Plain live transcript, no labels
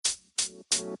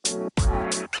Hey,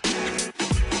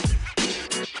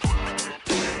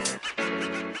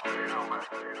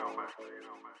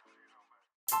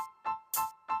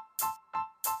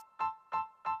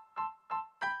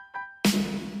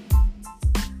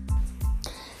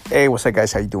 what's up,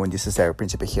 guys? How you doing? This is Eric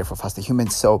Principe here for Faster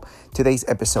Humans. So today's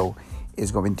episode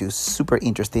is going to be super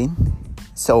interesting.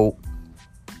 So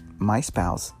my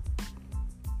spouse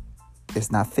is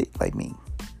not fit like me,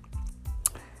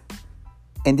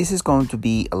 and this is going to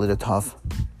be a little tough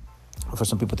for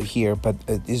some people to hear, but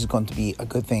this is going to be a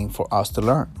good thing for us to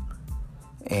learn,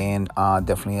 and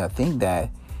definitely a thing that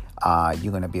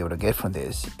you're going to be able to get from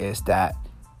this is that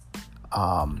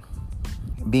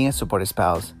being a supportive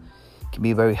spouse can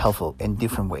be very helpful in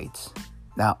different ways,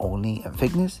 not only in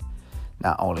fitness,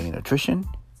 not only in nutrition,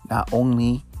 not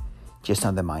only just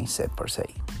on the mindset per se,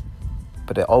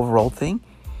 but the overall thing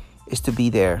is to be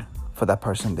there for that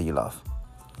person that you love.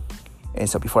 And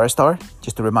so before I start,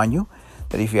 just to remind you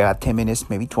that if you have 10 minutes,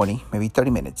 maybe 20, maybe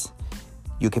 30 minutes,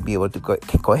 you can be able to go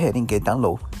ahead and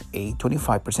download a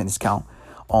 25% discount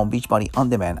on Beachbody On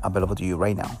Demand available to you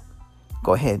right now.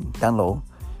 Go ahead, download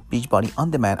Beachbody On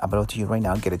Demand available to you right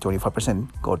now. Get a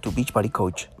 25%. Go to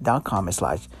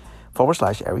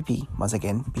beachbodycoach.com//RVP. Once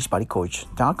again,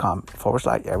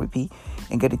 beachbodycoach.com/RVP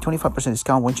and get a 25%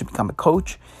 discount once you become a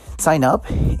coach. Sign up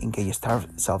and get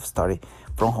yourself started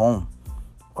from home.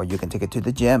 Or you can take it to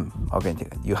the gym. Okay,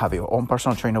 you have your own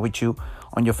personal trainer with you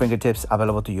on your fingertips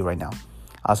available to you right now.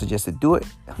 I suggest to do it.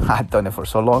 I've done it for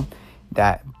so long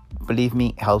that, believe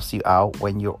me, helps you out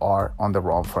when you are on the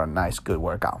run for a nice, good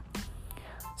workout.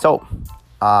 So,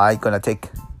 I'm going to take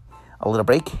a little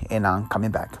break and I'm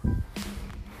coming back.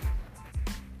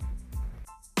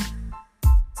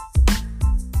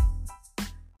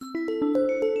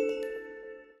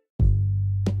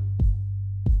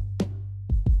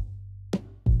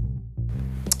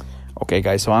 Okay,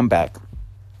 guys, so I'm back.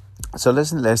 So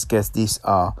let's get this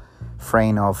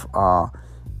frame of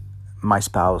my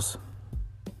spouse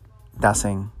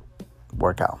doesn't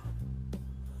work out.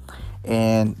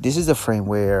 And this is a frame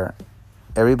where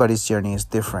everybody's journey is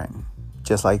different,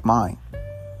 just like mine.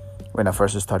 When I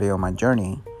first started on my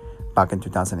journey back in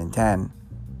 2010,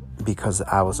 because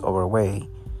I was overweight,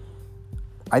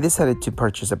 I decided to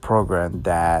purchase a program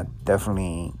that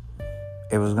definitely,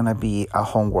 it was going to be a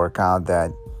home workout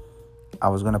that I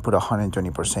was going to put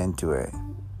 120% to it.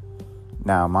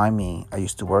 Now, mind me, I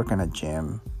used to work in a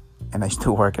gym, and I used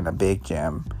to work in a big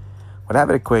gym with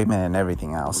heavy equipment and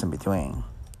everything else in between.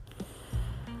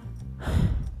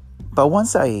 But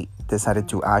once I decided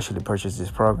to actually purchase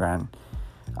this program,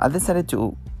 I decided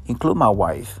to include my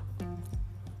wife.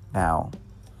 Now,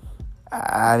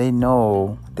 I didn't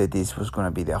know that this was going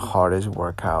to be the hardest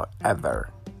workout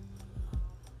ever.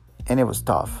 And it was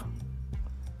tough.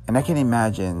 And I can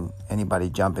imagine anybody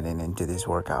jumping into this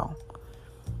workout.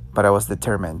 But I was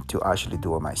determined to actually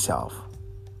do it myself.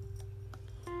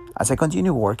 As I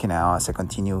continue working out, as I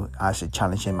continue actually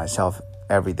challenging myself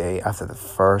every day after the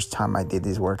first time I did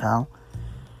this workout,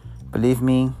 believe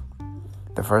me,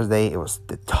 the first day it was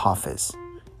the toughest.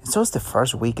 And so it's the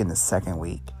first week and the second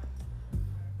week.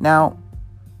 Now,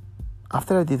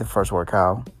 after I did the first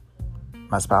workout,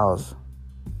 my spouse,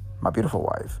 my beautiful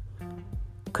wife,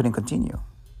 couldn't continue.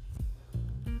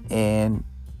 And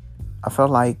I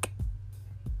felt like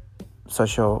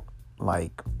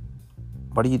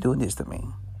what are you doing this to me?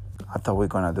 I thought we were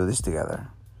going to do this together.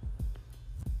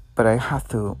 But I have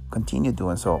to continue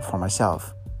doing so for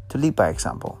myself, to lead by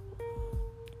example.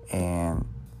 And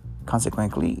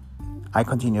consequently, I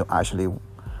continue actually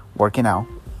working out,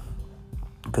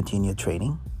 continue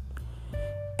training.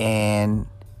 And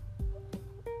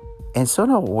in sort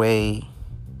of way,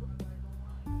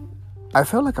 I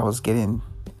felt like I was getting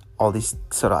all this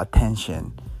sort of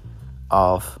attention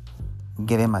of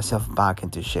getting myself back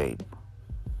into shape.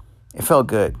 It felt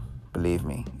good, believe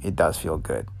me, it does feel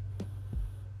good.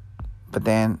 But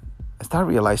then I started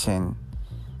realizing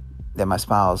that my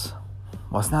spouse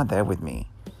was not there with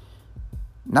me.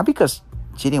 Not because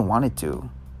she didn't want it to.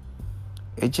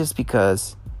 It's just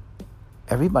because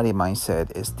everybody's mindset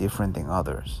is different than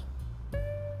others.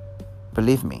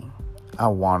 Believe me, I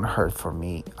want her for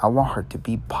me. I want her to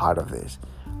be part of this.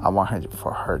 I want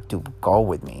for her to go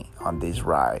with me on this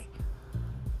ride.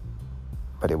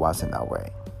 But it wasn't that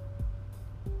way.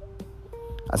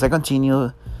 As I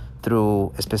continue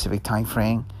through a specific time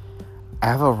frame, I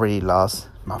have already lost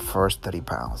my first 30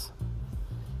 pounds.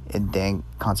 And then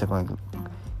consequently,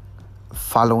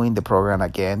 following the program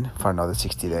again for another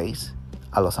 60 days,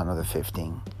 I lost another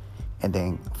 15. And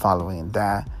then following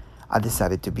that, I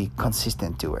decided to be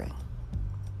consistent to it.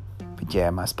 But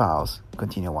yeah, my spouse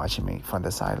continued watching me from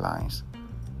the sidelines.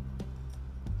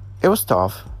 It was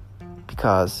tough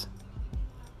because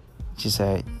she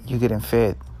said you getting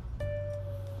fit,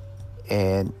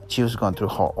 and she was going through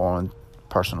her own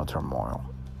personal turmoil.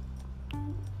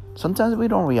 Sometimes we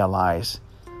don't realize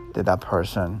that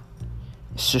person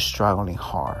is just struggling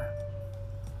hard.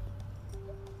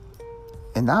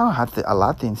 And now I have a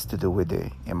lot of things to do with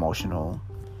the emotional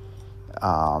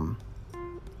and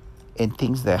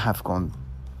things that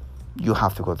you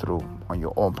have to go through on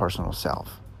your own personal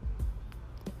self.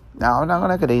 Now, I'm not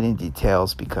going to get into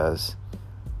details because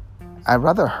I'd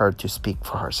rather her to speak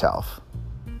for herself.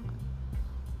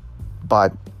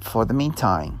 But for the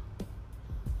meantime,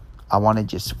 I wanted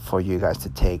just for you guys to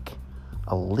take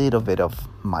a little bit of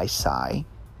my side,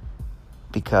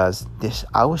 because there's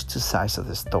always two sides of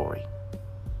the story.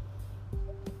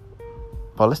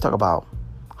 But let's talk about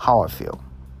how I feel.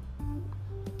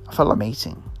 I felt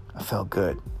amazing. I felt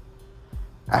good.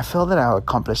 I felt that I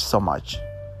accomplished so much.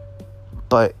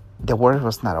 But the work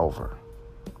was not over.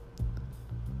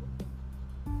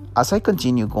 As I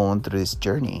continue going through this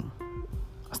journey,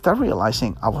 I started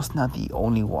realizing I was not the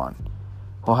only one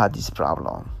who had this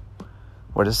problem,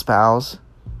 where the spouse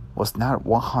was not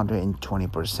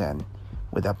 120%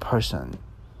 with that person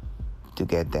to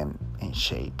get them in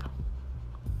shape.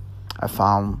 I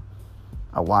found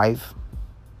a wife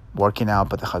working out,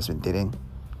 but the husband didn't.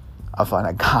 I found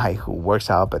a guy who works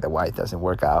out, but the wife doesn't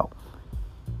work out.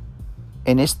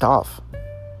 And it's tough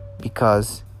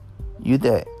because you're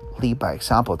the lead by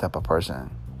example type of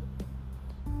person.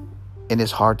 And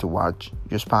it's hard to watch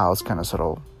your spouse kind of sort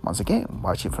of, once again,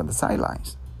 watching from the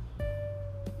sidelines.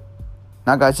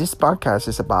 Now, guys, this podcast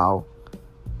is about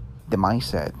the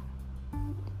mindset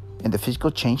and the physical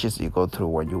changes that you go through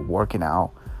when you're working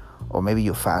out, or maybe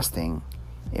you're fasting,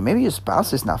 and maybe your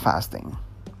spouse is not fasting.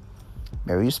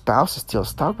 Maybe your spouse is still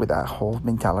stuck with that whole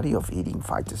mentality of eating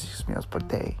 5 to 6 meals per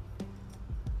day.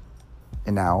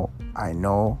 And now I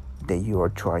know that you are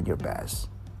trying your best,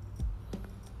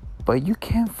 but you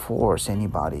can't force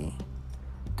anybody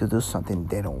to do something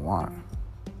they don't want.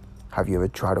 Have you ever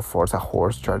tried to force a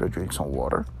horse to try to drink some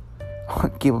water?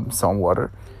 Give him some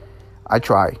water. I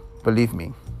try, believe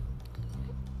me.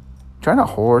 Trying to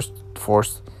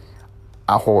force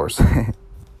a horse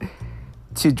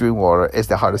to drink water is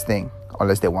the hardest thing,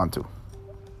 unless they want to.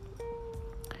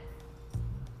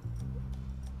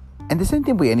 And the same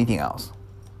thing with anything else.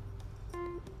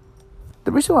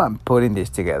 The reason why I'm putting this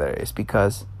together is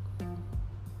because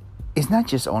it's not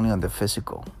just only on the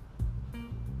physical,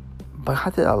 but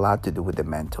has a lot to do with the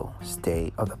mental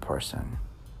state of the person,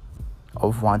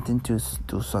 of wanting to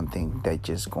do something that's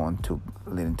just going to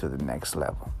lead into the next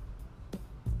level.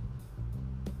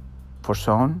 For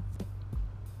some,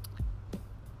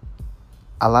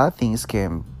 a lot of things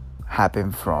can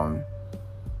happen from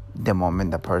the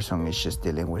moment the person is just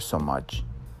dealing with so much,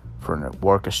 from the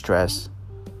work stress,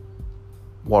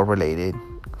 work-related,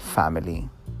 family,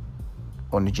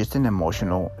 or just an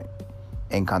emotional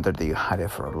encounter that you had it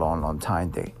for a long, long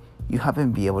time that you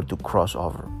haven't been able to cross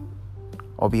over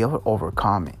or be able to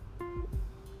overcome it.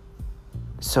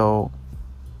 So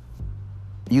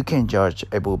you can judge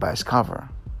a book by its cover,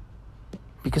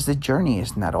 because the journey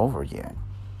is not over yet.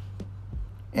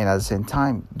 And at the same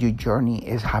time, your journey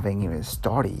haven't even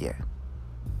started yet.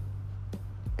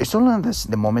 It's only on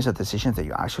the moments of decisions that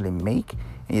you actually make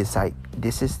and you decide,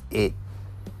 this is it.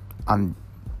 I'm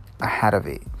ahead of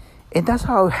it. And that's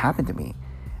how it happened to me.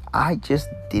 I just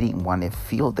didn't want to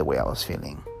feel the way I was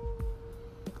feeling.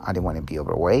 I didn't want to be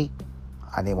overweight.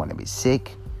 I didn't want to be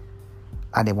sick.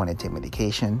 I didn't want to take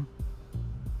medication.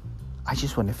 I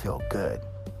just want to feel good.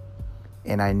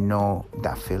 And I know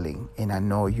that feeling, and I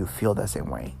know you feel the same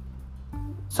way.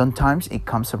 Sometimes it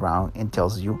comes around and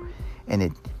tells you, and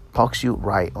it pokes you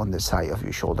right on the side of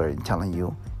your shoulder and telling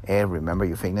you, hey, remember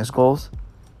your fitness goals?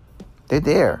 They're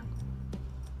there.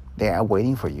 They are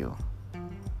waiting for you.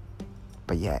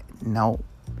 But yet, no,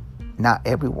 not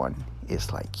everyone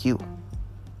is like you.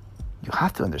 You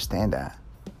have to understand that.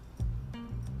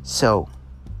 So,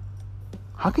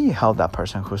 how can you help that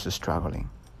person who's struggling?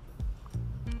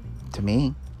 To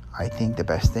me, I think the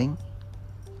best thing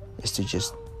is to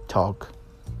just talk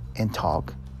and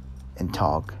talk and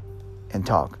talk and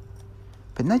talk.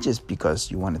 But not just because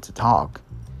you wanted to talk.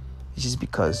 It's just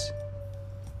because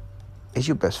it's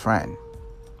your best friend.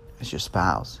 It's your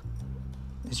spouse.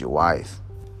 It's your wife.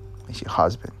 It's your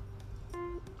husband.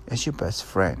 It's your best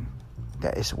friend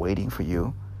that is waiting for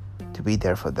you to be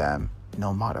there for them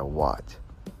no matter what.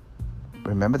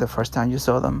 Remember the first time you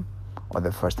saw them or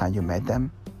the first time you met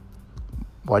them?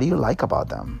 What do you like about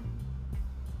them?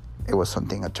 It was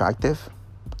something attractive,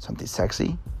 something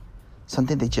sexy,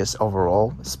 something that just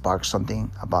overall sparked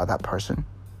something about that person.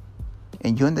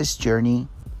 And you're on this journey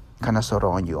kind of sort of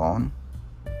on your own,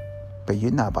 but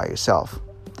you're not by yourself.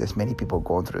 There's many people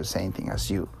going through the same thing as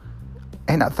you.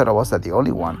 And I thought I was not the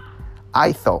only one.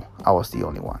 I thought I was the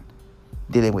only one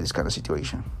dealing with this kind of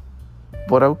situation.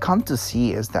 What I've come to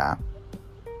see is that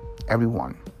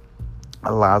everyone,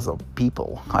 a lot of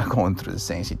people are going through the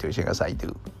same situation as I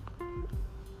do.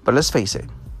 But let's face it,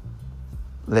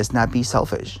 let's not be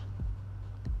selfish.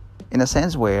 In a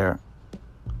sense where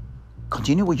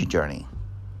continue with your journey.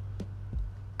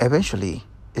 Eventually,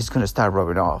 it's going to start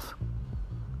rubbing off.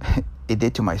 It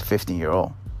did to my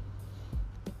 15-year-old.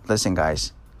 Listen,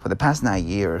 guys, for the past 9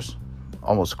 years,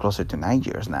 almost closer to 9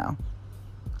 years now,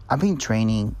 I've been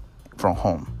training from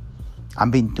home.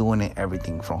 I've been doing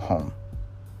everything from home.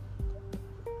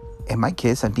 And my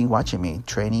kids have been watching me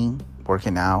training,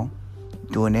 working out,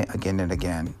 doing it again and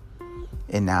again.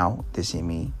 And now they see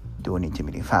me doing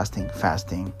intermittent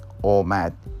fasting, all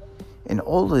mat, and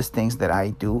all those things that I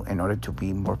do in order to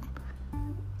be more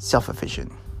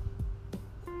self-efficient.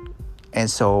 And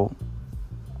so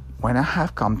when I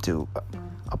have come to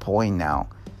a point now,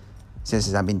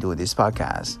 since I've been doing this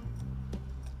podcast,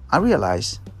 I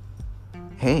realize,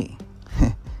 hey,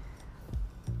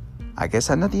 I guess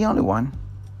I'm not the only one.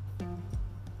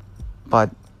 But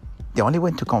the only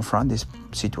way to confront this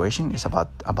situation is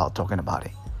about talking about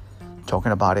it.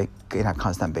 Talking about it in a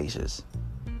constant basis.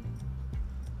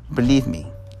 Believe me,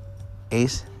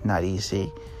 it's not easy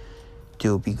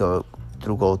to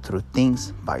go through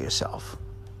things by yourself.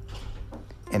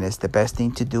 And it's the best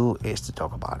thing to do is to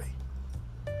talk about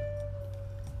it.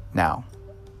 Now,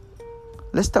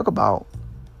 let's talk about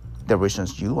the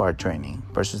reasons you are training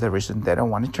versus the reasons they don't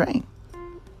want to train.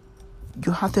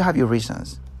 You have to have your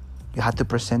reasons. You have to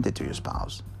present it to your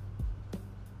spouse.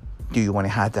 Do you want to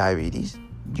have diabetes?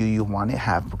 Do you want to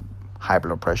have high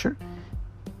blood pressure?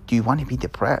 Do you want to be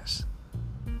depressed?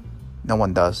 No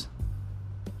one does.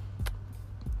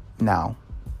 Now,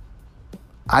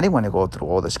 I didn't want to go through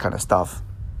all this kind of stuff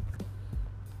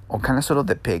or kind of sort of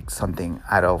depict something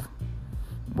out of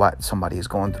what somebody is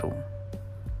going through.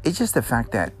 It's just the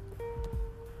fact that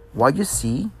what you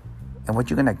see and what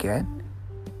you're going to get,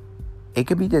 it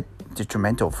could be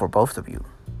detrimental for both of you.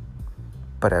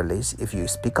 But at least if you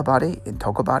speak about it and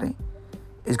talk about it,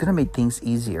 it's going to make things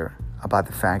easier about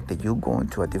the fact that you're going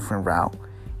to a different route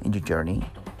in your journey.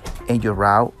 And your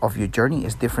route of your journey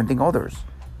is different than others.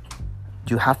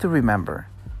 You have to remember,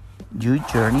 your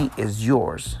journey is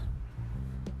yours.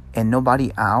 And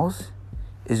nobody else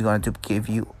is going to give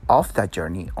you off that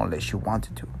journey unless you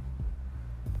wanted to.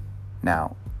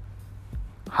 Now,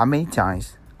 how many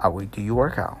times a week do you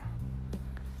work out?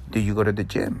 Do you go to the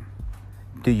gym?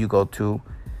 Do you go to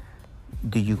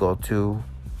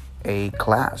a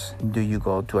class? Do you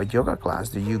go to a yoga class?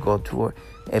 Do you go to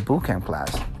a boot camp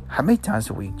class? How many times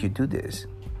a week do you do this?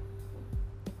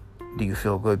 Do you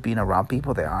feel good being around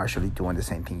people that are actually doing the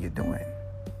same thing you're doing?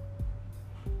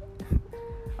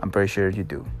 I'm pretty sure you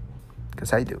do,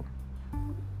 because I do.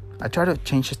 I try to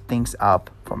change things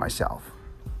up for myself.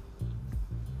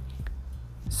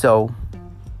 So,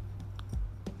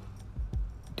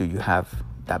 do you have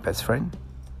that best friend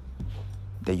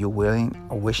that you're willing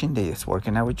or wishing that is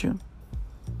working out with you?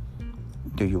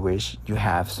 Do you wish you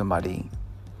have somebody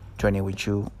training with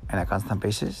you on a constant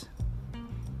basis?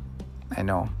 I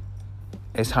know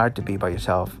it's hard to be by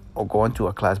yourself or go into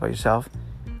a class by yourself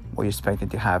where you're expecting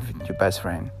to have your best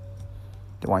friend,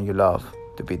 the one you love,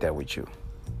 to be there with you.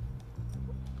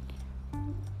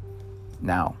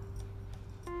 Now,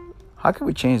 how can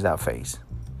we change that phase?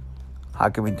 How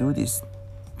can we do this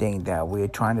thing that we're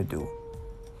trying to do?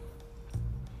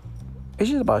 It's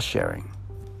just about sharing.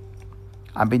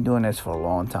 I've been doing this for a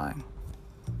long time.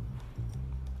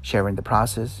 Sharing the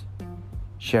process,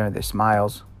 sharing the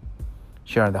smiles,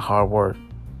 sharing the hard work,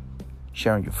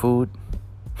 sharing your food,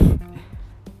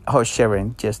 or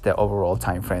sharing just the overall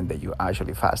time frame that you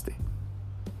actually fasted.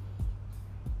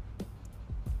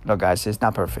 Look, guys, it's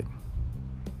not perfect.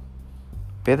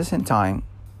 But at the same time,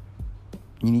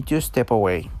 you need to step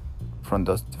away from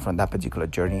that particular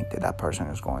journey that person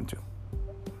is going through.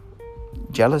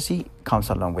 Jealousy comes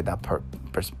along with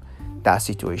that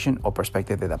situation or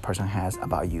perspective that person has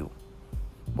about you.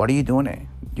 What are you doing it?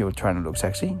 You're trying to look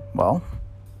sexy? Well,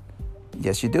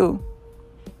 yes, you do.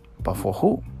 But for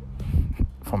who?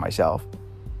 For myself.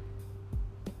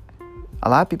 A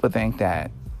lot of people think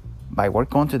that by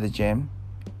going to the gym,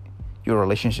 your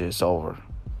relationship is over.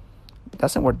 It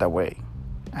doesn't work that way.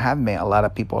 I have met a lot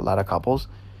of people, a lot of couples,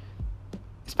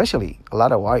 especially a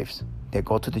lot of wives, that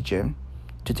go to the gym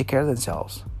to take care of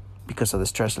themselves because of the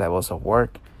stress levels of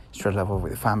work, stress level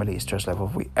with the family, stress level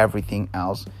with everything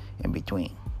else in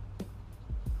between.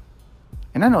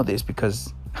 And I know this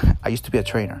because I used to be a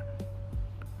trainer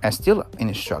and still an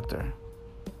instructor.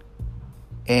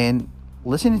 And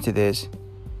listening to this,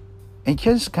 it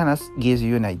just kind of gives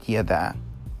you an idea that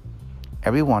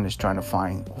everyone is trying to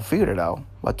find or figure it out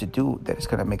what to do that is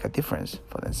going to make a difference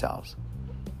for themselves.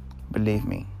 Believe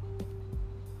me,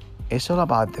 it's all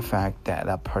about the fact that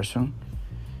that person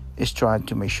is trying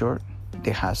to make sure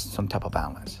they have some type of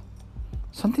balance.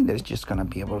 Something that is just going to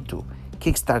be able to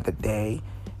kickstart the day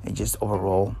and just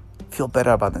overall feel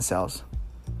better about themselves.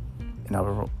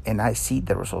 And I see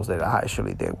the results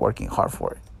that they're working hard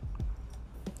for it.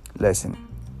 Listen,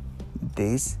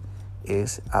 this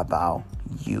is about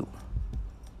you.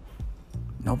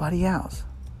 Nobody else.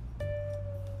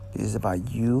 This is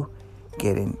about you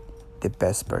getting the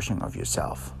best version of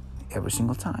yourself every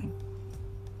single time.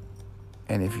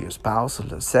 And if your spouse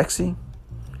looks sexy,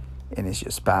 and if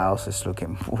your spouse is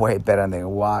looking way better than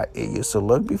what it used to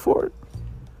look before,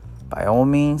 by all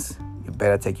means, you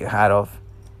better take your hat off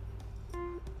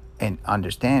and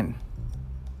understand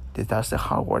that that's the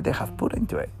hard work they have put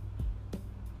into it.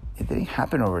 It didn't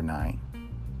happen overnight.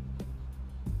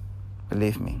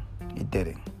 Believe me, it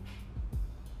didn't.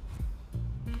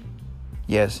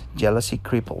 Yes, jealousy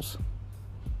cripples.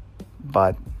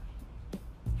 But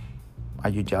are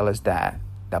you jealous that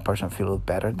that person feels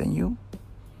better than you?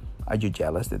 Are you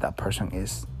jealous that that person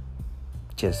is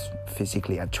just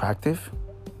physically attractive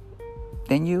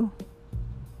than you?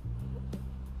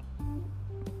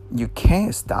 You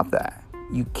can't stop that.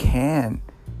 You can't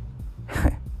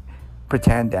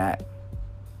pretend that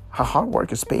her hard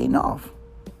work is paying off.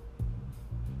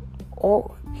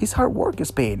 Or his hard work is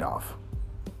paying off.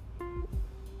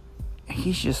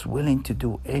 He's just willing to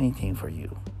do anything for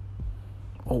you.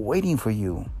 Or waiting for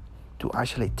you to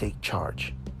actually take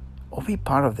charge. Or be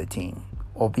part of the team.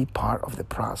 Or be part of the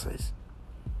process.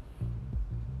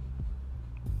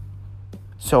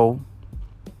 So,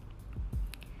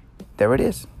 there it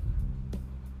is.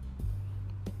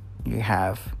 You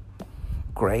have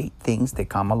great things that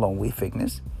come along with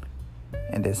fakeness.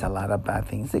 And there's a lot of bad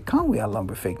things that come along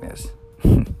with fakeness.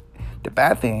 The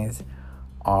bad things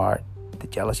are the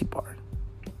jealousy part.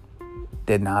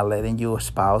 They're not letting your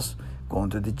spouse go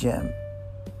into the gym.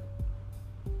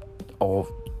 Or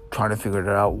trying to figure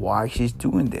out why she's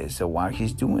doing this or why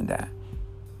she's doing that.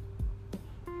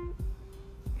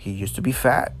 He used to be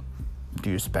fat. Do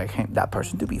you expect that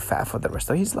person to be fat for the rest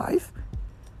of his life?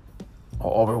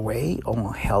 Or overweight or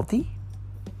unhealthy?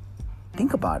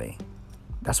 Think about it.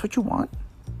 That's what you want?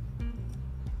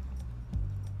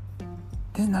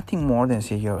 There's nothing more than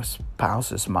see your spouse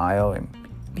smile and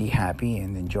be happy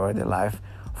and enjoy their life,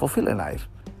 fulfilling life,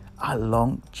 a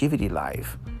longevity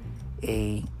life,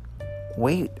 a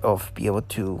way of be able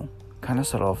to kind of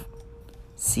sort of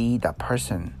see that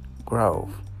person grow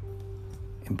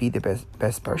and be the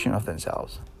best version of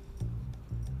themselves.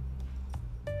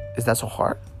 Is that so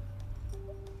hard?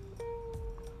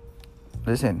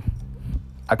 Listen,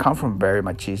 I come from very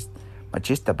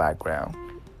machista background,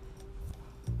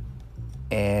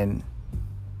 and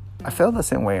I felt the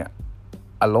same way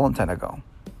a long time ago,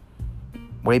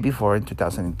 way before in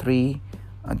 2003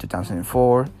 and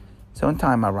 2004,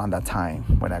 sometime around that time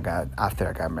after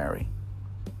I got married.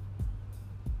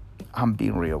 I'm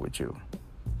being real with you.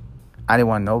 I didn't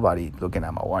want nobody looking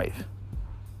at my wife,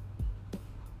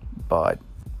 but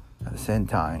at the same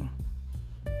time,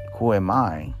 who am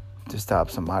I to stop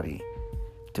somebody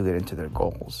to get into their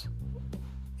goals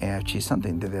and achieve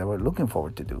something that they were looking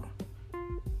forward to do?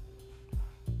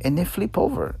 And they flip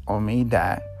over on me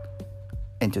that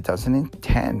in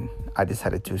 2010, I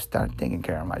decided to start taking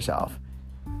care of myself.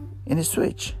 And it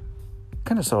switched.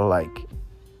 Kind of sort of like,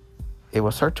 it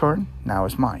was her turn, now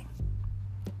it's mine.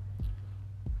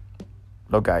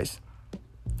 Look, guys,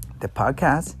 the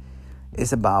podcast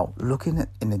is about looking at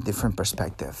in a different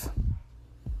perspective.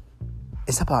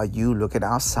 It's about you looking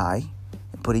outside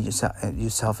and putting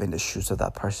yourself in the shoes of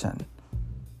that person.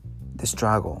 The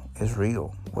struggle is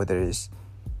real, whether it's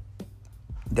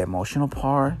the emotional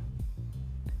part,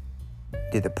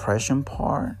 the depression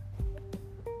part,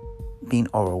 being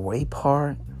overweight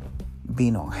part,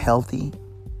 being unhealthy.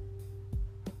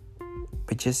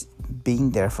 But just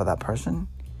being there for that person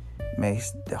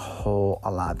makes the whole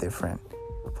a lot different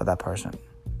for that person.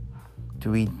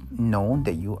 To be known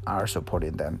that you are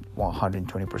supporting them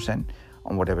 120%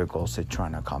 on whatever goals they're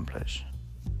trying to accomplish.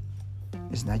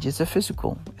 It's not just the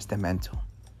physical, it's the mental.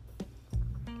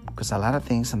 Because a lot of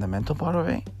things on the mental part of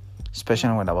it,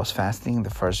 especially when I was fasting, the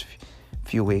first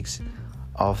few weeks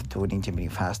of doing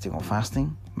intermittent fasting or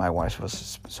fasting, my wife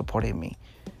was supporting me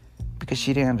because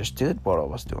she didn't understand what I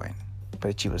was doing,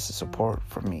 but she was a support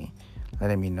for me,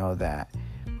 letting me know that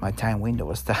my time window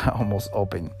was almost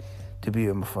open to be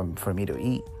able for me to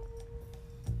eat.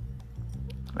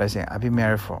 Listen, I've been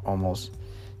married for almost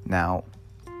now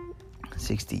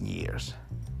 16 years.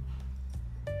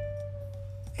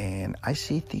 And I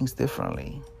see things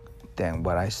differently than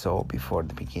what I saw before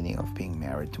the beginning of being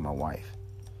married to my wife.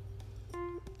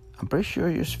 I'm pretty sure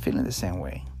you're feeling the same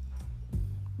way.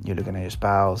 You're looking at your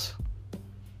spouse,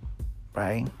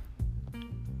 right?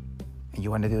 And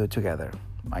you want to do it together.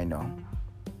 I know.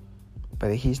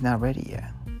 But he's not ready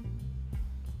yet.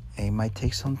 And it might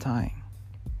take some time.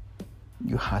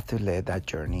 You have to let that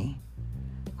journey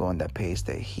go on the pace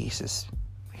that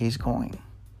he's going.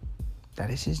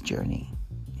 That is his journey.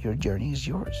 Your journey is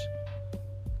yours.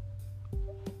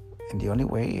 And the only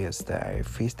way is that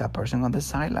if he's that person on the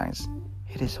sidelines,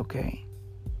 it is okay.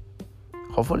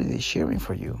 Hopefully they're cheering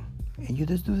for you. And you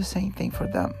just do the same thing for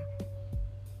them.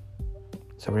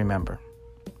 So remember,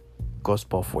 it goes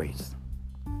both ways.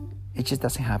 It just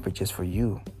doesn't happen just for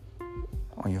you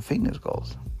on your fitness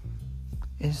goals.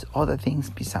 It's other things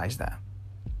besides that.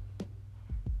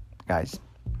 Guys,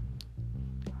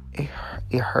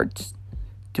 it hurts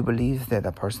to believe that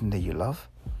the person that you love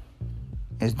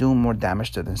is doing more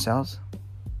damage to themselves,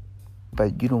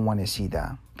 but you don't want to see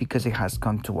that because it has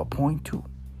come to a point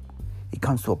it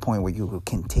comes to a point where you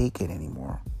can't take it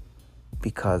anymore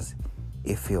because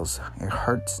it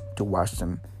hurts to watch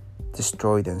them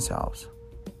destroy themselves.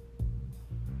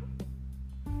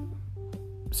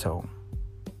 So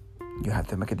you have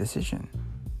to make a decision,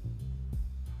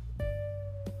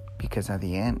 because at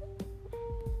the end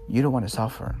you don't want to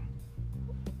suffer,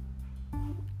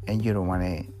 and you don't want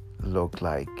to look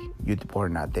like you were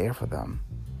not there for them.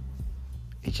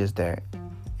 It's just that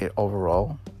it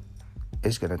overall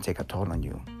is going to take a toll on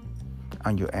you,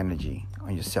 on your energy,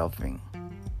 on your self-being.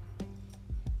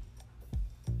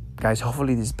 Guys,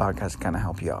 hopefully this podcast kind of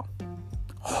help you out.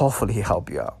 Hopefully it help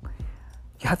you out.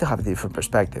 You have to have a different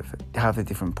perspective, to have a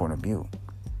different point of view.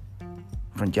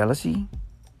 From jealousy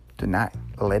to not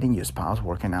letting your spouse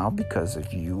working out because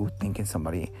of you thinking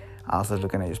somebody else is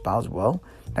looking at your spouse. Well,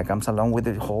 that comes along with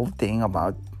the whole thing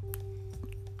about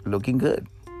looking good.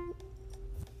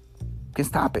 You can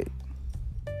stop it.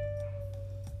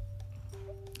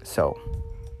 So,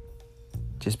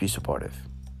 just be supportive.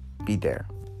 Be there.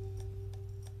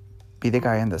 Be the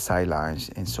guy on the sidelines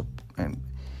and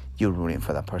you're rooting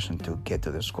for that person to get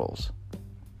to their goals.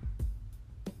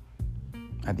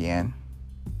 At the end,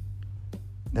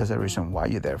 there's a reason why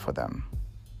you're there for them,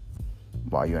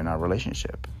 why you're in a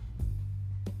relationship.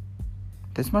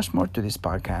 There's much more to this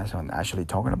podcast on actually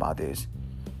talking about this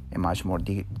in much more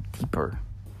deeper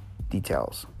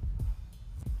details.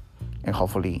 And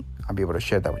hopefully I'll be able to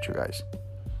share that with you guys.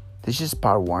 This is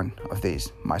part 1 of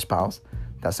this. My spouse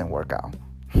doesn't work out.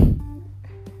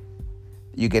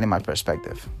 You're getting my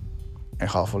perspective. And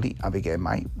hopefully I'll be getting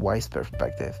my wife's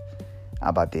perspective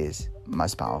about this. My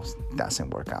spouse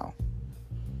doesn't work out.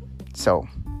 So,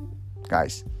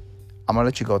 guys, I'm going to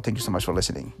let you go. Thank you so much for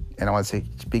listening. And I want to say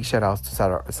big shout out to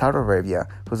Saudi Arabia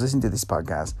who's listening to this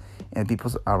podcast, and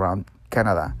people around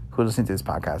Canada who listen to this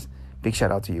podcast. Big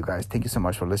shout out to you guys. Thank you so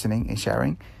much for listening and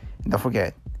sharing. And don't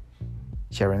forget,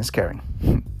 sharing is caring.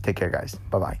 Take care, guys.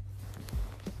 Bye-bye.